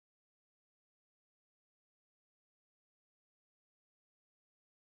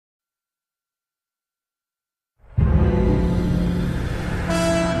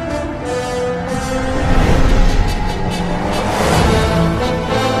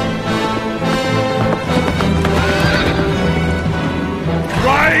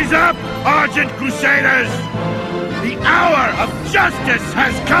Argent Crusaders! The hour of justice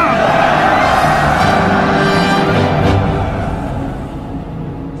has come!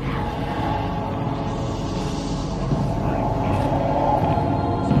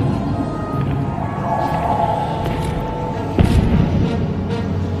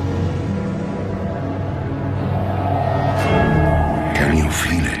 Can you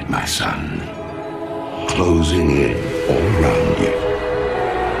feel it, my son? Closing in all around you.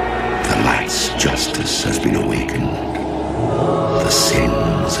 The light's justice has been awakened. The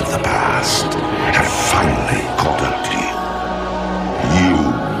sins of the past have finally caught up to you. You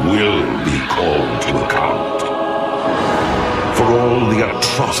will be called to account for all the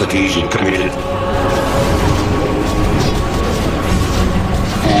atrocities you committed.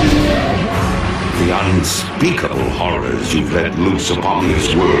 The unspeakable horrors you've let loose upon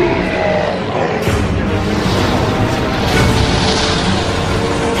this world.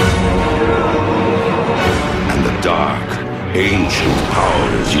 Dark, ancient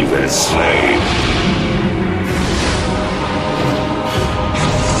powers you've enslaved.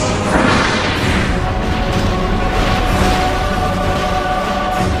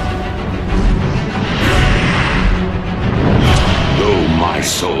 Though my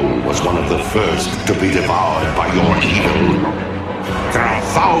soul was one of the first to be devoured by your evil, there are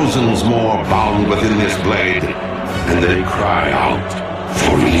thousands more bound within this blade, and they cry out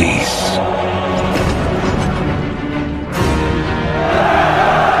for release.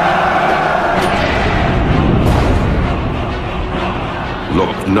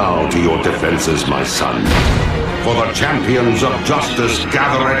 Look now to your defenses, my son, for the champions of justice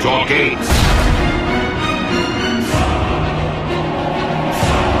gather at your gates.